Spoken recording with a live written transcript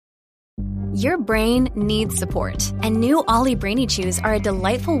Your brain needs support, and new Ollie Brainy Chews are a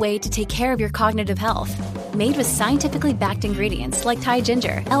delightful way to take care of your cognitive health. Made with scientifically backed ingredients like Thai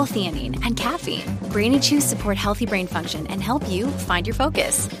ginger, L-theanine, and caffeine, Brainy Chews support healthy brain function and help you find your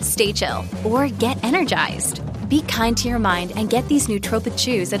focus, stay chill, or get energized. Be kind to your mind and get these nootropic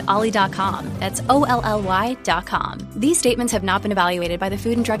chews at ollie.com. That's OLLY.com. These statements have not been evaluated by the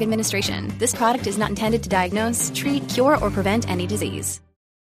Food and Drug Administration. This product is not intended to diagnose, treat, cure, or prevent any disease.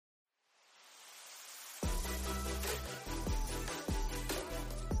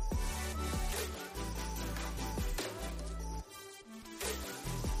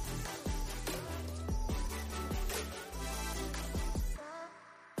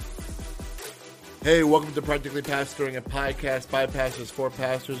 Hey, welcome to Practically Pastoring, a podcast by pastors for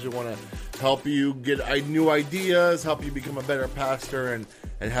pastors who want to help you get new ideas, help you become a better pastor,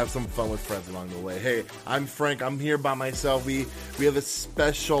 and have some fun with friends along the way. Hey, I'm Frank. I'm here by myself. We have a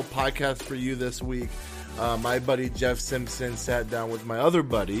special podcast for you this week. My buddy Jeff Simpson sat down with my other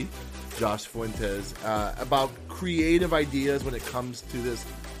buddy, Josh Fuentes, about creative ideas when it comes to this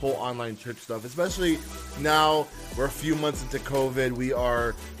whole online church stuff, especially now we're a few months into COVID. We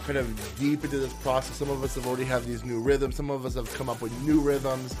are kind of deep into this process. Some of us have already have these new rhythms. Some of us have come up with new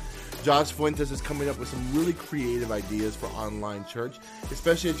rhythms. Josh Fuentes is coming up with some really creative ideas for online church,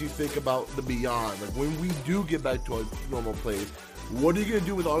 especially as you think about the beyond. Like when we do get back to a normal place, what are you going to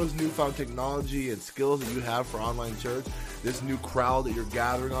do with all this newfound technology and skills that you have for online church? This new crowd that you're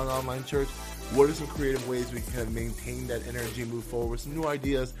gathering on online church? What are some creative ways we can maintain that energy, move forward with some new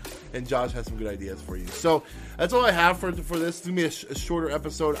ideas? And Josh has some good ideas for you. So that's all I have for this. It's going to be a shorter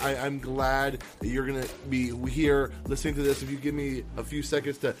episode. I'm glad that you're going to be here listening to this. If you give me a few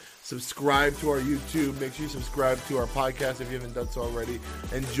seconds to subscribe to our YouTube, make sure you subscribe to our podcast if you haven't done so already,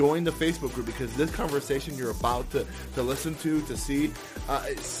 and join the Facebook group, because this conversation you're about to listen to see,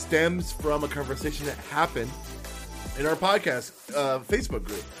 it stems from a conversation that happened in our podcast Facebook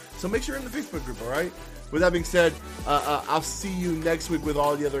group. So make sure you're in the Facebook group, all right? With that being said, I'll see you next week with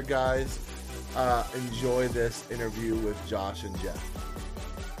all the other guys. Enjoy this interview with Josh and Jeff.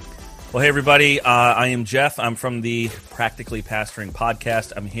 Well, hey, everybody. I am Jeff. I'm from the Practically Pastoring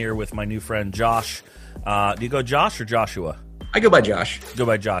podcast. I'm here with my new friend, Josh. Do you go Josh or Joshua? I go by Josh. Go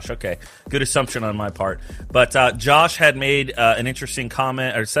by Josh. Okay. Good assumption on my part. But Josh had made an interesting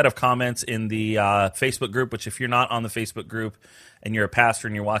comment or set of comments in the Facebook group, which if you're not on the Facebook group and you're a pastor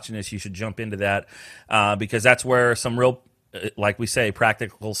and you're watching this, you should jump into that because that's where some real, like we say,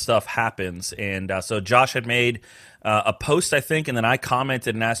 practical stuff happens. And so Josh had made a post, I think, and then I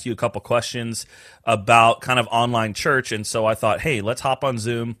commented and asked you a couple questions about kind of online church. And so I thought, hey, let's hop on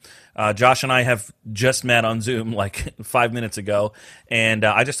Zoom. Josh and I have just met on Zoom like 5 minutes ago, and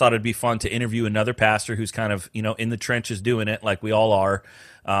I just thought it'd be fun to interview another pastor who's kind of, in the trenches doing it like we all are,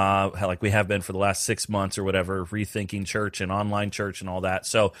 like we have been for the last 6 months or whatever, rethinking church and online church and all that.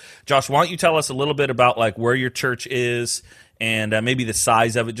 So, Josh, why don't you tell us a little bit about like where your church is and maybe the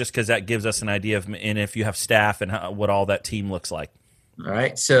size of it, just because that gives us an idea of, and if you have staff and what all that team looks like. All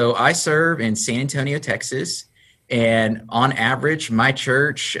right. So I serve in San Antonio, Texas. And on average, my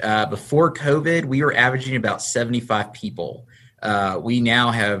church, before COVID, we were averaging about 75 people. We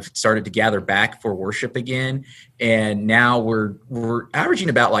now have started to gather back for worship again. And now we're averaging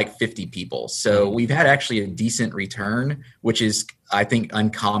about like 50 people. So we've had actually a decent return, which is, I think,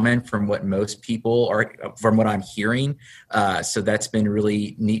 uncommon from what most people are, from what I'm hearing. So that's been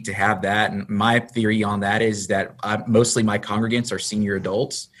really neat to have that. And my theory on that is that mostly my congregants are senior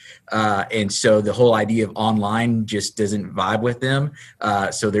adults. And so the whole idea of online just doesn't vibe with them.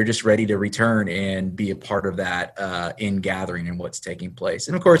 So they're just ready to return and be a part of that in gathering and what's taking place.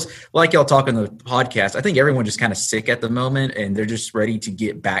 And of course, like y'all talk on the podcast, I think everyone just kind of sick at the moment and they're just ready to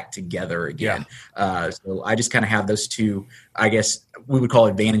get back together again. Yeah. So I just kind of have those two, I guess we would call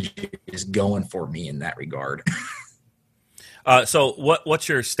advantages going for me in that regard. So what's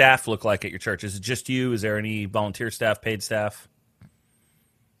your staff look like at your church? Is it just you? Is there any volunteer staff, paid staff?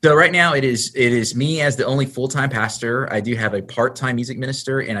 So right now it is me as the only full-time pastor. I do have a part-time music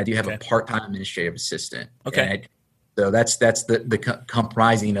minister and I do have a part-time administrative assistant. Okay. So that's the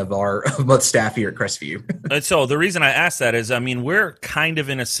comprising of our staff here at Crestview. And so the reason I asked that is, we're kind of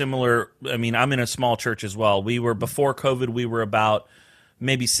in a similar, I'm in a small church as well. We were, before COVID, we were about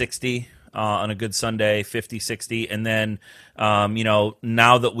maybe 60 on a good Sunday, 50, 60. And then,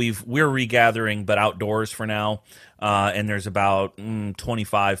 now that we're regathering, but outdoors for now. And there's about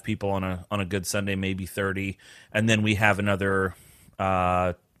 25 people on a good Sunday, maybe 30. And then we have another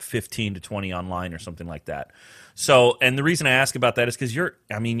 15 to 20 online or something like that. So, and the reason I ask about that is because you're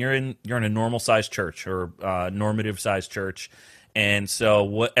in a normal sized church or normative sized church, And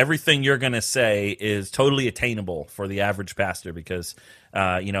so everything you're going to say is totally attainable for the average pastor because,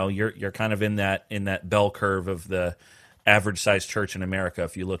 you're kind of in that bell curve of the average size church in America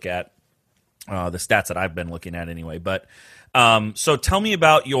if you look at the stats that I've been looking at anyway. But so tell me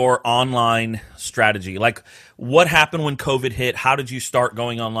about your online strategy. Like, what happened when COVID hit? How did you start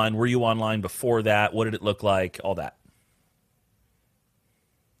going online? Were you online before that? What did it look like? All that.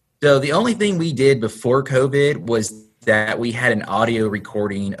 So the only thing we did before COVID was that we had an audio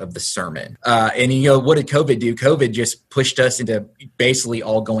recording of the sermon. And what did COVID do? COVID just pushed us into basically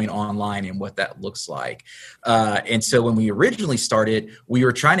all going online and what that looks like. And so when we originally started, we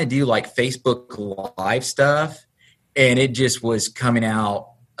were trying to do like Facebook Live stuff, and it just was coming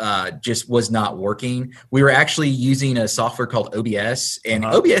out, just was not working. We were actually using a software called OBS, and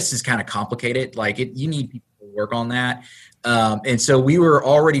OBS is kind of complicated. Like you need people to work on that. And so we were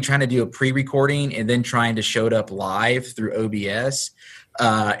already trying to do a pre-recording and then trying to show it up live through OBS.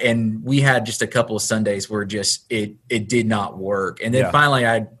 And we had just a couple of Sundays where just it did not work. And then finally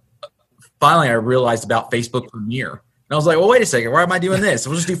I realized about Facebook Premiere. And I was like, well, wait a second, why am I doing this?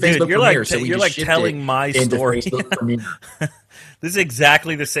 We'll just do Facebook Premiere. You're like telling my story. This is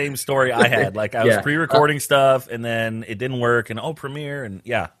exactly the same story I had. Like I was pre-recording stuff and then it didn't work and Premiere and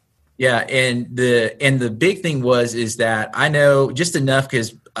Yeah, and the big thing is that I know just enough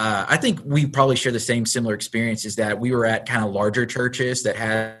because I think we probably share the similar experiences that we were at kind of larger churches that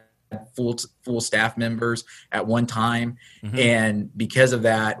had full staff members at one time, and because of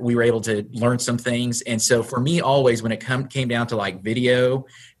that, we were able to learn some things. And so for me, always when it came down to like video,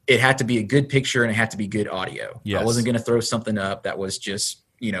 it had to be a good picture and it had to be good audio. Yes. I wasn't going to throw something up that was just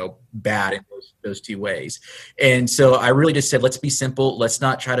bad in those two ways. And so I really just said, let's be simple. Let's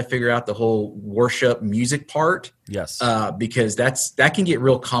not try to figure out the whole worship music part. Yes. Because that can get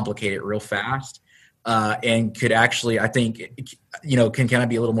real complicated real fast. And could actually, I think, can kind of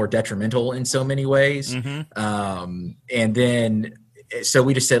be a little more detrimental in so many ways. And then, so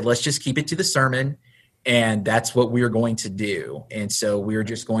we just said, let's just keep it to the sermon. And that's what we were going to do. And so we were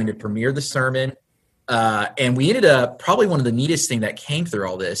just going to premiere the sermon. And we ended up, probably one of the neatest thing that came through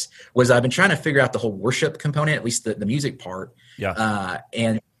all this was I've been trying to figure out the whole worship component, at least the music part. Yeah.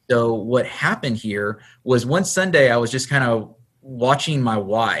 And so what happened here was one Sunday I was just kind of watching my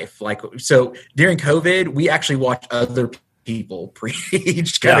wife. So during COVID, we actually watched other people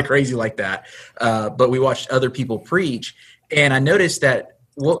preach, kind of crazy like that. But we watched other people preach. And I noticed that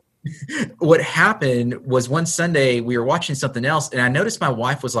what happened was one Sunday we were watching something else. And I noticed my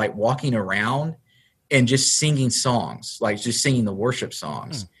wife was like walking around and just singing songs, like just singing the worship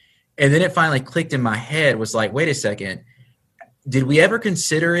songs. And then it finally clicked in my head, was like, wait a second, did we ever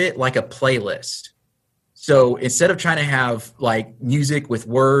consider it like a playlist? So instead of trying to have like music with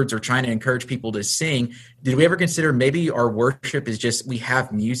words or trying to encourage people to sing, did we ever consider maybe our worship is just, we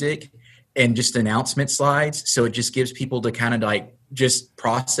have music and just announcement slides. So it just gives people to kind of like just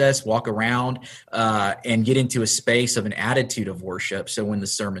process, walk around, and get into a space of an attitude of worship. So when the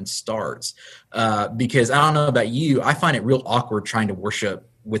sermon starts, because I don't know about you, I find it real awkward trying to worship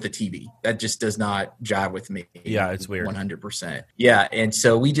with a TV. That just does not jive with me. Yeah, it's weird. 100%. Yeah. And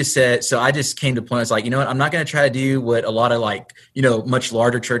so we just said, so I just came to the point, I was like, you know what, I'm not going to try to do what a lot of like, much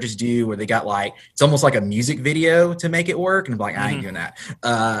larger churches do where they got like, it's almost like a music video to make it work. And I'm like, I ain't doing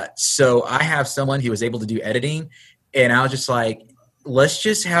that. So I have someone who was able to do editing, and I was just like, let's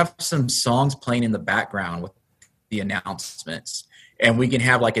just have some songs playing in the background with the announcements. And we can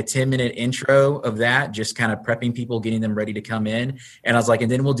have like a 10-minute intro of that, just kind of prepping people, getting them ready to come in. And I was like,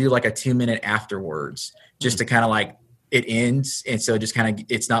 and then we'll do like a 2-minute afterwards, just to kind of like it ends. And so just kind of,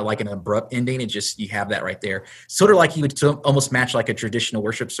 it's not like an abrupt ending. It just, you have that right there. Sort of like you would almost match like a traditional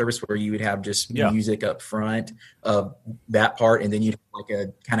worship service where you would have just music up front of that part. And then you'd have like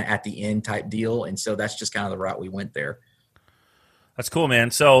a kind of at the end type deal. And so that's just kind of the route we went there. That's cool,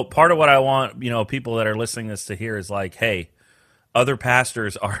 man. So part of what I want, people that are listening to this to hear is like, hey, other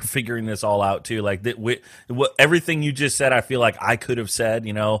pastors are figuring this all out too. Like everything you just said, I feel like I could have said,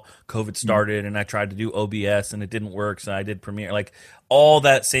 COVID started and I tried to do OBS and it didn't work. So I did Premiere, like all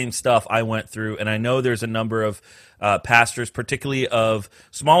that same stuff I went through. And I know there's a number of pastors, particularly of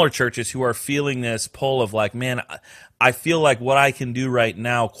smaller churches, who are feeling this pull of like, man, I feel like what I can do right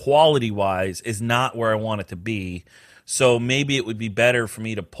now, quality wise, is not where I want it to be. So maybe it would be better for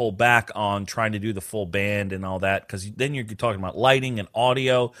me to pull back on trying to do the full band and all that, because then you're talking about lighting and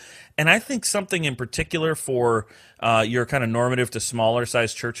audio. And I think something in particular for your kind of normative to smaller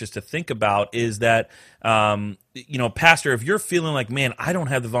size churches to think about is that, pastor, if you're feeling like, man, I don't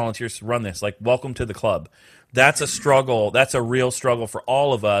have the volunteers to run this, like, welcome to the club. That's a struggle. That's a real struggle for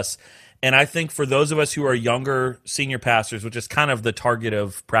all of us. And I think for those of us who are younger senior pastors, which is kind of the target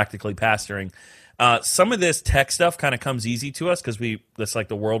of Practically Pastoring, some of this tech stuff kind of comes easy to us because that's like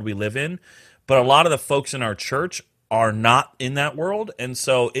the world we live in. But a lot of the folks in our church are not in that world, and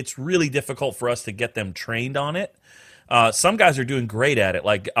so it's really difficult for us to get them trained on it. Some guys are doing great at it.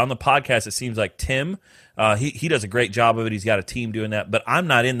 Like on the podcast, it seems like Tim, he does a great job of it. He's got a team doing that, but I'm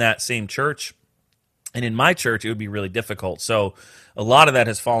not in that same church. And in my church, it would be really difficult. So a lot of that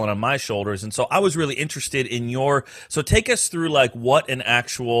has fallen on my shoulders. And so I was really interested in so take us through like what an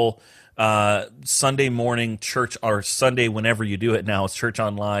actual Sunday morning church, or Sunday whenever you do it now, church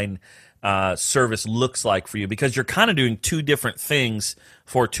online service looks like for you, because you're kind of doing two different things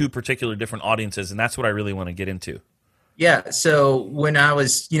for two particular different audiences. And that's what I really want to get into. Yeah. So when I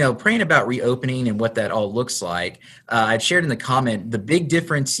was, praying about reopening and what that all looks like, I'd shared in the comment, the big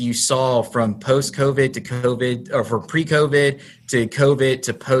difference you saw from post-COVID to COVID, or from pre-COVID to COVID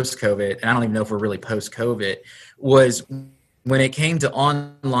to post-COVID, and I don't even know if we're really post-COVID, was when it came to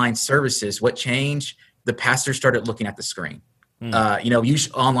online services, what changed? The pastor started looking at the screen.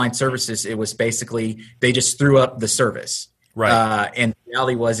 Usually online services, it was basically, they just threw up the service. Right. And the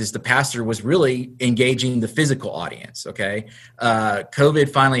reality is the pastor was really engaging the physical audience. Okay.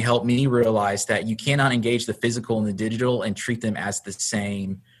 COVID finally helped me realize that you cannot engage the physical and the digital and treat them as the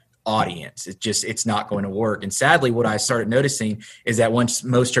same audience. It's not going to work. And sadly, what I started noticing is that once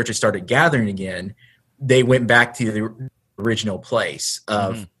most churches started gathering again, they went back to the original place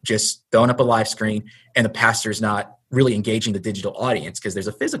of just throwing up a live screen, and the pastor's not really engaging the digital audience because there's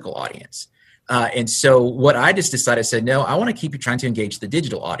a physical audience. And so what I just decided, I said, no, I want to keep trying to engage the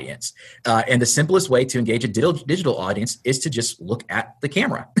digital audience. And the simplest way to engage a digital audience is to just look at the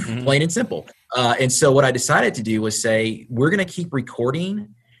camera, plain and simple. And so what I decided to do was say, we're going to keep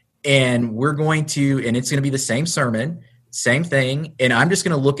recording, and it's going to be the same sermon, same thing. And I'm just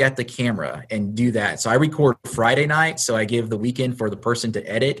going to look at the camera and do that. So I record Friday night. So I give the weekend for the person to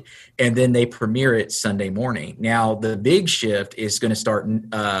edit, and then they premiere it Sunday morning. Now, the big shift is going to start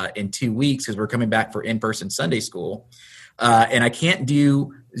in 2 weeks, because we're coming back for in-person Sunday school. And I can't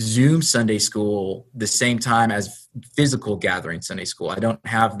do Zoom Sunday school the same time as physical gathering Sunday school. I don't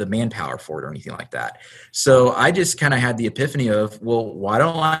have the manpower for it or anything like that. So I just kind of had the epiphany of, well, why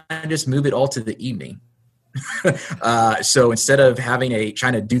don't I just move it all to the evening? So instead of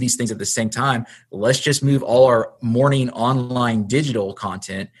trying to do these things at the same time, let's just move all our morning online digital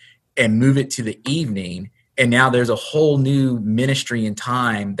content and move it to the evening. And now there's a whole new ministry in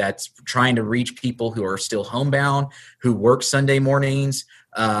time that's trying to reach people who are still homebound, who work Sunday mornings,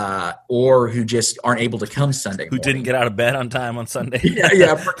 or who just aren't able to come Sunday morning. Who didn't get out of bed on time on Sunday.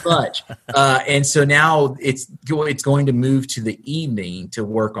 yeah, pretty much. And so now it's going to move to the evening to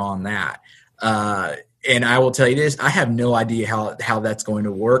work on that. And I will tell you this, I have no idea how that's going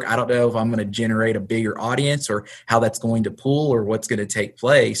to work. I don't know if I'm going to generate a bigger audience or how that's going to pull or what's going to take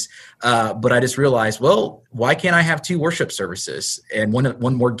place. But I just realized, well, why can't I have two worship services, and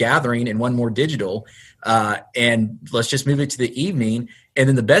one more gathering and one more digital? And let's just move it to the evening. And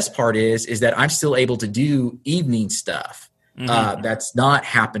then the best part is that I'm still able to do evening stuff. That's not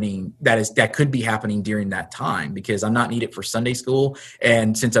happening. That could be happening during that time, because I'm not needed for Sunday school.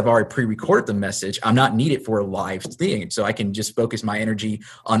 And since I've already pre-recorded the message, I'm not needed for a live thing. So I can just focus my energy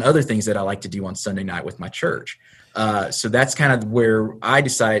on other things that I like to do on Sunday night with my church. So that's kind of where I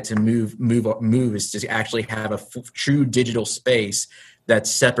decided to move is to actually have a true digital space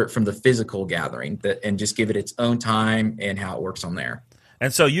that's separate from the physical gathering, and just give it its own time and how it works on there.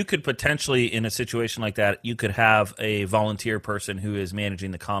 And so you could potentially, in a situation like that, you could have a volunteer person who is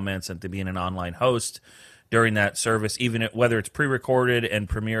managing the comments and to be an online host during that service, even whether it's pre-recorded and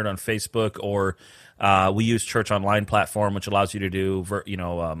premiered on Facebook, or we use Church Online platform, which allows you to do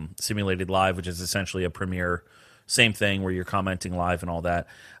simulated live, which is essentially a premiere, same thing where you're commenting live and all that.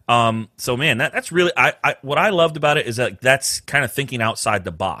 So man, that's really what I loved about it is that that's kind of thinking outside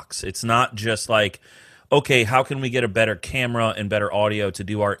the box. It's not just like, okay, how can we get a better camera and better audio to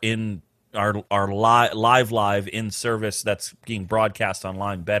do our live in service that's being broadcast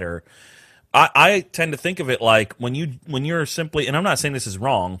online better? I tend to think of it like when you're simply, and I'm not saying this is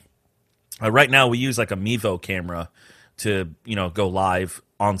wrong. Right now we use like a Mevo camera to go live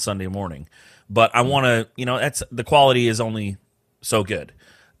on Sunday morning, but I want to that's the quality is only so good.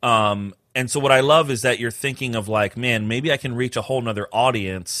 And so what I love is that you're thinking of like, man, maybe I can reach a whole nother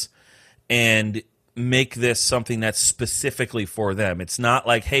audience and make this something that's specifically for them. It's not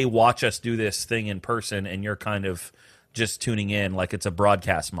like, hey, watch us do this thing in person and you're kind of just tuning in like it's a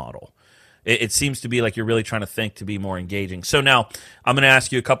broadcast model. It seems to be like you're really trying to think to be more engaging. So now I'm going to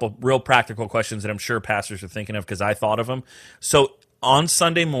ask you a couple real practical questions that I'm sure pastors are thinking of because I thought of them. So on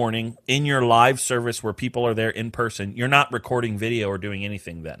Sunday morning in your live service where people are there in person, you're not recording video or doing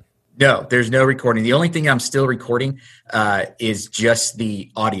anything then? No, there's no recording. The only thing I'm still recording is just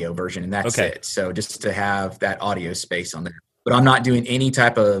the audio version, and that's it. So just to have that audio space on there. But I'm not doing any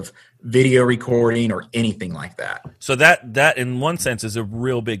type of video recording or anything like that. So that in one sense is a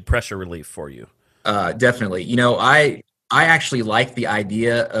real big pressure relief for you. Definitely. I actually like the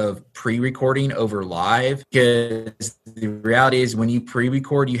idea of pre-recording over live, because the reality is when you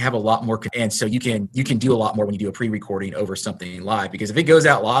pre-record, you have a lot more, and so you can do a lot more when you do a pre-recording over something live, because if it goes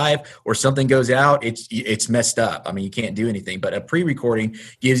out live or something goes out, it's messed up. I mean, you can't do anything, but a pre-recording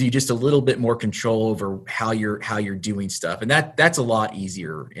gives you just a little bit more control over how you're doing stuff. And that's a lot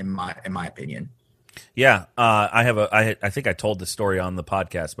easier in my opinion. Yeah, I think I told this story on the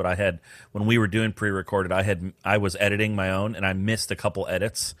podcast, but when we were doing pre-recorded, I was editing my own, and I missed a couple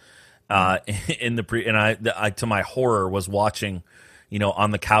edits in the pre, and I to my horror was watching,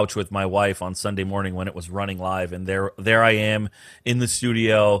 on the couch with my wife on Sunday morning when it was running live, and there I am in the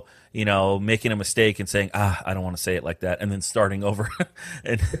studio, making a mistake and saying, I don't want to say it like that, and then starting over,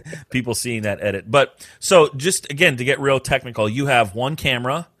 and people seeing that edit. But so just again to get real technical, you have one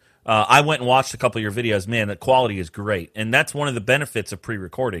camera. I went and watched a couple of your videos. Man, the quality is great. And that's one of the benefits of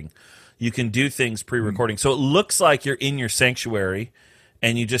pre-recording. You can do things pre-recording. So it looks like you're in your sanctuary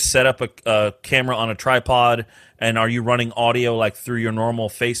and you just set up a camera on a tripod. And are you running audio like through your normal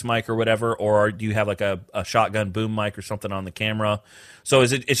face mic or whatever? Or do you have like a shotgun boom mic or something on the camera? So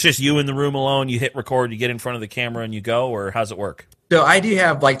it's just you in the room alone, you hit record, you get in front of the camera and you go, or how's it work? So I do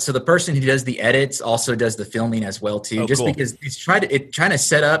have so the person who does the edits also does the filming as well too. Just cool. Because trying to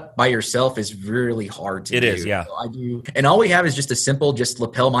set up by yourself is really hard to do. It is, yeah. So I do, and all we have is just a simple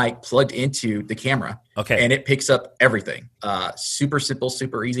lapel mic plugged into the camera. Okay. And it picks up everything. Super simple,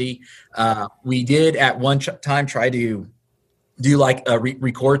 super easy. We did at one time try to do like a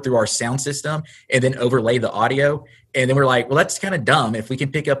record through our sound system and then overlay the audio. And then we're like, well, that's kind of dumb. If we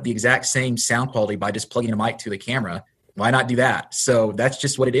can pick up the exact same sound quality by just plugging a mic to the camera, why not do that? So that's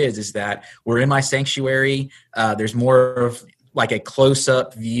just what it is that we're in my sanctuary. There's more of like a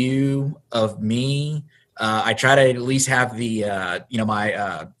close-up view of me. I try to at least have the,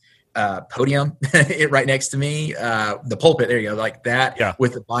 my podium right next to me, the pulpit, there you go, like that, yeah.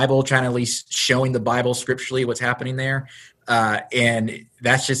 With the Bible, trying to at least showing the Bible scripturally what's happening there. And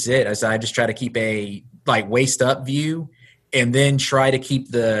that's just it. As I just try to keep a waist up view, and then try to keep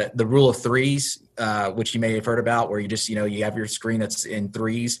the rule of threes, which you may have heard about, where you just, you have your screen that's in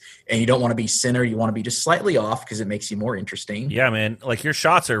threes and you don't want to be center. You want to be just slightly off because it makes you more interesting. Yeah, man. Like your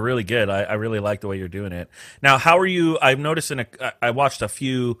shots are really good. I really like the way you're doing it. Now, how are you? I've noticed I watched a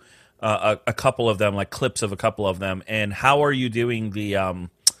few, a couple of them, like clips of a couple of them. And how are you doing the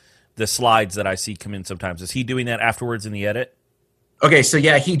slides that I see come in sometimes? Is he doing that afterwards in the edit? Okay, so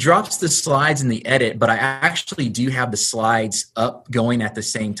yeah, he drops the slides in the edit, but I actually do have the slides up going at the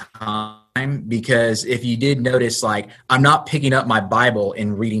same time, because if you did notice, I'm not picking up my Bible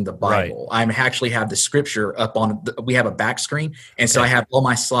and reading the Bible. Right. I actually have the scripture up on, we have a back screen, and so I have all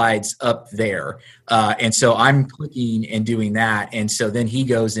my slides up there. And so I'm clicking and doing that. And so then he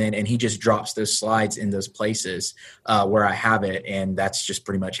goes in and he just drops those slides in those places where I have it, and that's just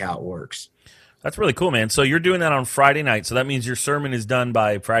pretty much how it works. That's really cool, man. So you're doing that on Friday night. So that means your sermon is done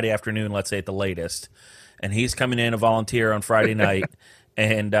by Friday afternoon, let's say at the latest. And he's coming in a volunteer on Friday night.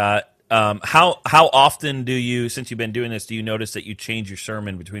 And how often do you, since you've been doing this, do you notice that you change your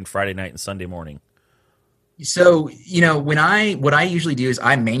sermon between Friday night and Sunday morning? So, what I usually do is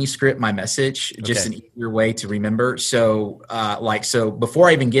I manuscript my message, just an easier way to remember. So, so before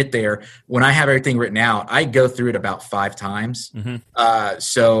I even get there, when I have everything written out, I go through it about 5 times. Mm-hmm.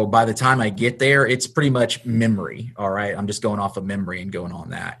 So by the time I get there, it's pretty much memory. All right. I'm just going off of memory and going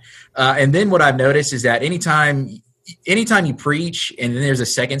on that. And then what I've noticed is that anytime you preach and then there's a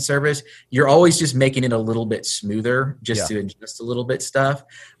second service, you're always just making it a little bit smoother, just to adjust a little bit stuff.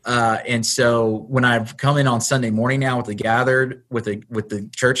 And so when I've come in on Sunday morning now with the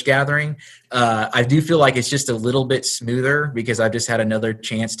church gathering, I do feel like it's just a little bit smoother because I've just had another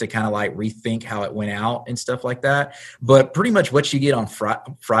chance to kind of rethink how it went out and stuff like that. But pretty much what you get on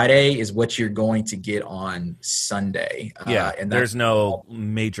Friday is what you're going to get on Sunday. And there's no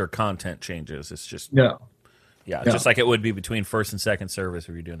major content changes. It's just no. Yeah, just like it would be between first and second service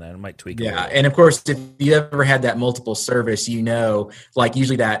if you're doing that. It might tweak. Yeah, and of course, if you ever had that multiple service,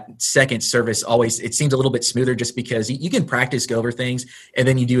 usually that second service it seems a little bit smoother just because you can practice, go over things, and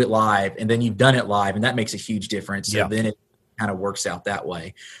then you do it live, and then you've done it live, and that makes a huge difference. So then it kind of works out that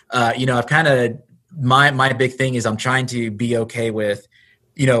way. I've kind of my big thing is I'm trying to be okay with,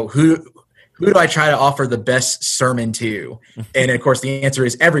 who do I try to offer the best sermon to? And of course, the answer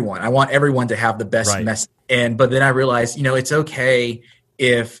is everyone. I want everyone to have the best message. But then I realized, it's okay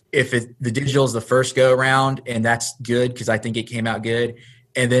if the digital is the first go around, and that's good because I think it came out good.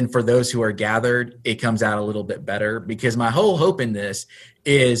 And then for those who are gathered, it comes out a little bit better, because my whole hope in this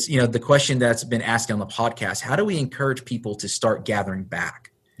is, the question that's been asked on the podcast: how do we encourage people to start gathering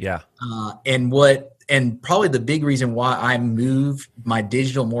back? Yeah. And probably the big reason why I move my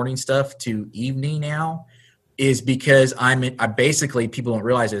digital morning stuff to evening now is because I basically, people don't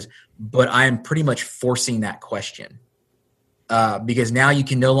realize this, but I am pretty much forcing that question. Because now you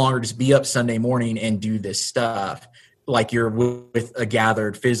can no longer just be up Sunday morning and do this stuff like you're with a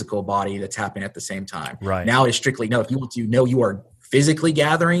gathered physical body that's happening at the same time. Right. Now it's strictly, no, if you want to know you are physically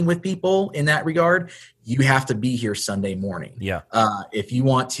gathering with people in that regard, you have to be here Sunday morning. Yeah. If you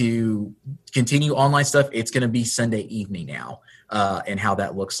want to continue online stuff, it's going to be Sunday evening now, and how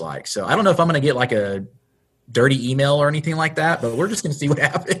that looks like. So I don't know if I'm going to get like a dirty email or anything like that, but we're just going to see what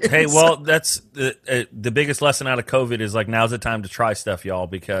happens. Hey, well, that's the biggest lesson out of COVID is like, now's the time to try stuff, y'all,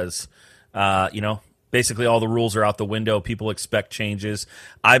 because, basically all the rules are out the window. People expect changes.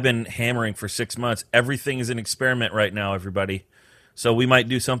 I've been hammering for 6 months. Everything is an experiment right now, everybody. So we might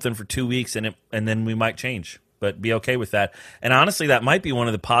do something for 2 weeks and then we might change, but be okay with that. And honestly, that might be one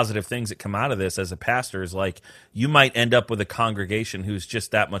of the positive things that come out of this as a pastor, is like, you might end up with a congregation who's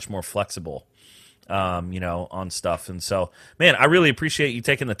just that much more flexible, on stuff. And so, man, I really appreciate you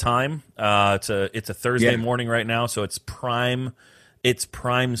taking the time. It's a Thursday morning right now, so it's prime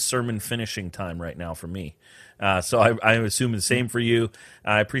sermon finishing time right now for me. So I assume the same for you.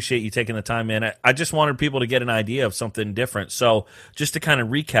 I appreciate you taking the time, man. I just wanted people to get an idea of something different. So just to kind of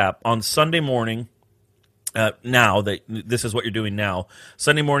recap, on Sunday morning, now that this is what you're doing now,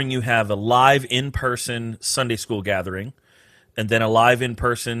 Sunday morning you have a live in-person Sunday school gathering, and then a live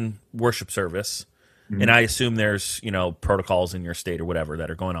in-person worship service. And I assume there's, protocols in your state or whatever that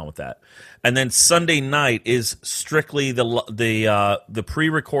are going on with that. And then Sunday night is strictly the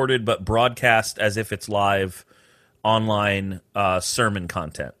pre-recorded but broadcast as if it's live online sermon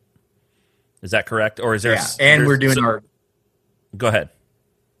content. Is that correct? Or is there? Yeah, and we're doing our. Go ahead.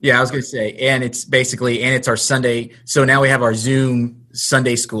 Yeah, I was going to say, and it's our Sunday. So now we have our Zoom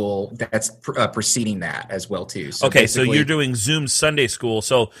Sunday school that's preceding that as well too. So okay, so you're doing Zoom Sunday school.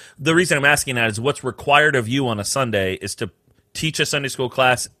 So the reason I'm asking that is what's required of you on a Sunday is to teach a Sunday school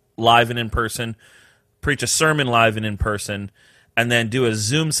class live and in person, preach a sermon live and in person, and then do a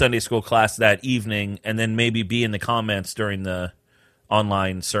Zoom Sunday school class that evening, and then maybe be in the comments during the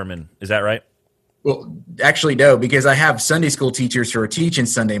online sermon. Is that right? Well, actually, no, because I have Sunday school teachers who are teaching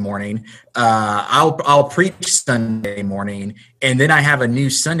Sunday morning. I'll preach Sunday morning, and then I have a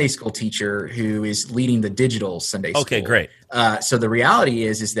new Sunday school teacher who is leading the digital Sunday school. Okay, great. So the reality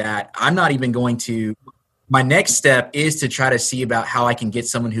is that I'm not even going to. My next step is to try to see about how I can get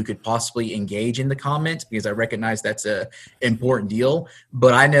someone who could possibly engage in the comments, because I recognize that's a important deal.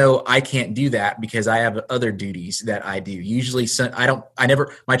 But I know I can't do that because I have other duties that I do. Usually,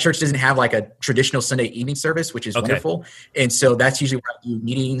 my church doesn't have like a traditional Sunday evening service, which is wonderful. And so that's usually where I do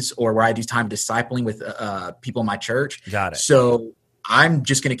meetings or where I do time discipling with people in my church. Got it. So I'm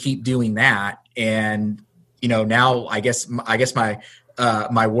just going to keep doing that. And, now I guess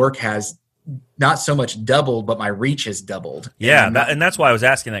my work has not so much doubled, but my reach has doubled. Yeah, and that's why I was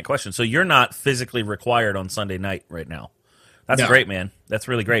asking that question. So you're not physically required on Sunday night right now. That's great, man. That's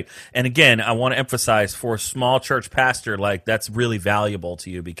really great. And again, I want to emphasize, for a small church pastor, like, that's really valuable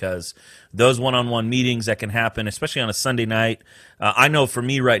to you, because those one-on-one meetings that can happen, especially on a Sunday night. I know for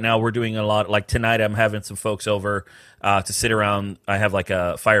me right now, we're doing a lot. Like tonight, I'm having some folks over to sit around. I have like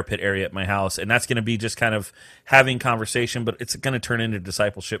a fire pit area at my house, and that's going to be just kind of having conversation, but it's going to turn into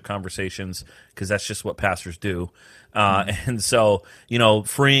discipleship conversations, because that's just what pastors do. And so,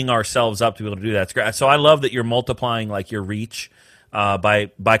 freeing ourselves up to be able to do that's great. So I love that you're multiplying like your reach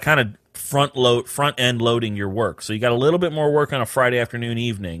by kind of front end loading your work. So you got a little bit more work on a Friday afternoon,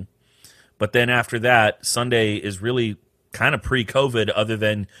 evening, but then after that, Sunday is really kind of pre-COVID, other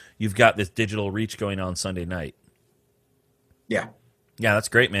than you've got this digital reach going on Sunday night. Yeah, that's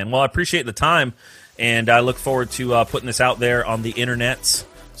great, man. Well, I appreciate the time, and I look forward to putting this out there on the internets,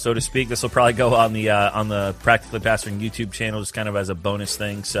 so to speak. This will probably go on the Practically Pastoring YouTube channel, just kind of as a bonus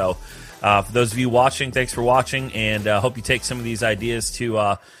thing. So for those of you watching, thanks for watching, and hope you take some of these ideas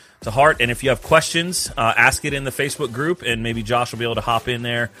to heart. And if you have questions, ask it in the Facebook group, and maybe Josh will be able to hop in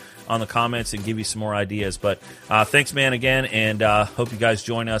there on the comments and give you some more ideas. But thanks, man, again, and hope you guys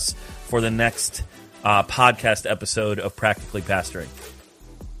join us for the next podcast episode of Practically Pastoring.